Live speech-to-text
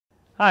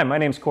Hi, my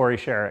name's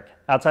Sharek,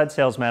 outside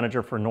sales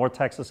manager for North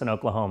Texas and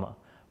Oklahoma.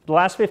 For the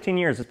last 15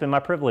 years, it's been my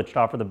privilege to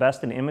offer the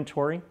best in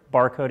inventory,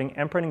 barcoding,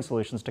 and printing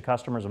solutions to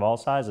customers of all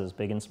sizes,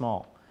 big and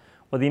small.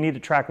 Whether you need to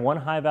track one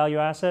high-value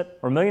asset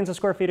or millions of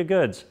square feet of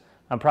goods,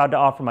 I'm proud to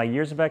offer my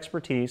years of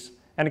expertise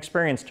and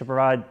experience to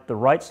provide the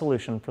right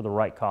solution for the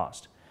right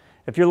cost.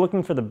 If you're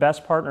looking for the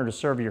best partner to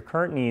serve your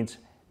current needs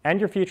and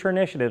your future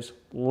initiatives,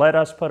 let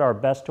us put our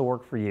best to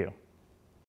work for you.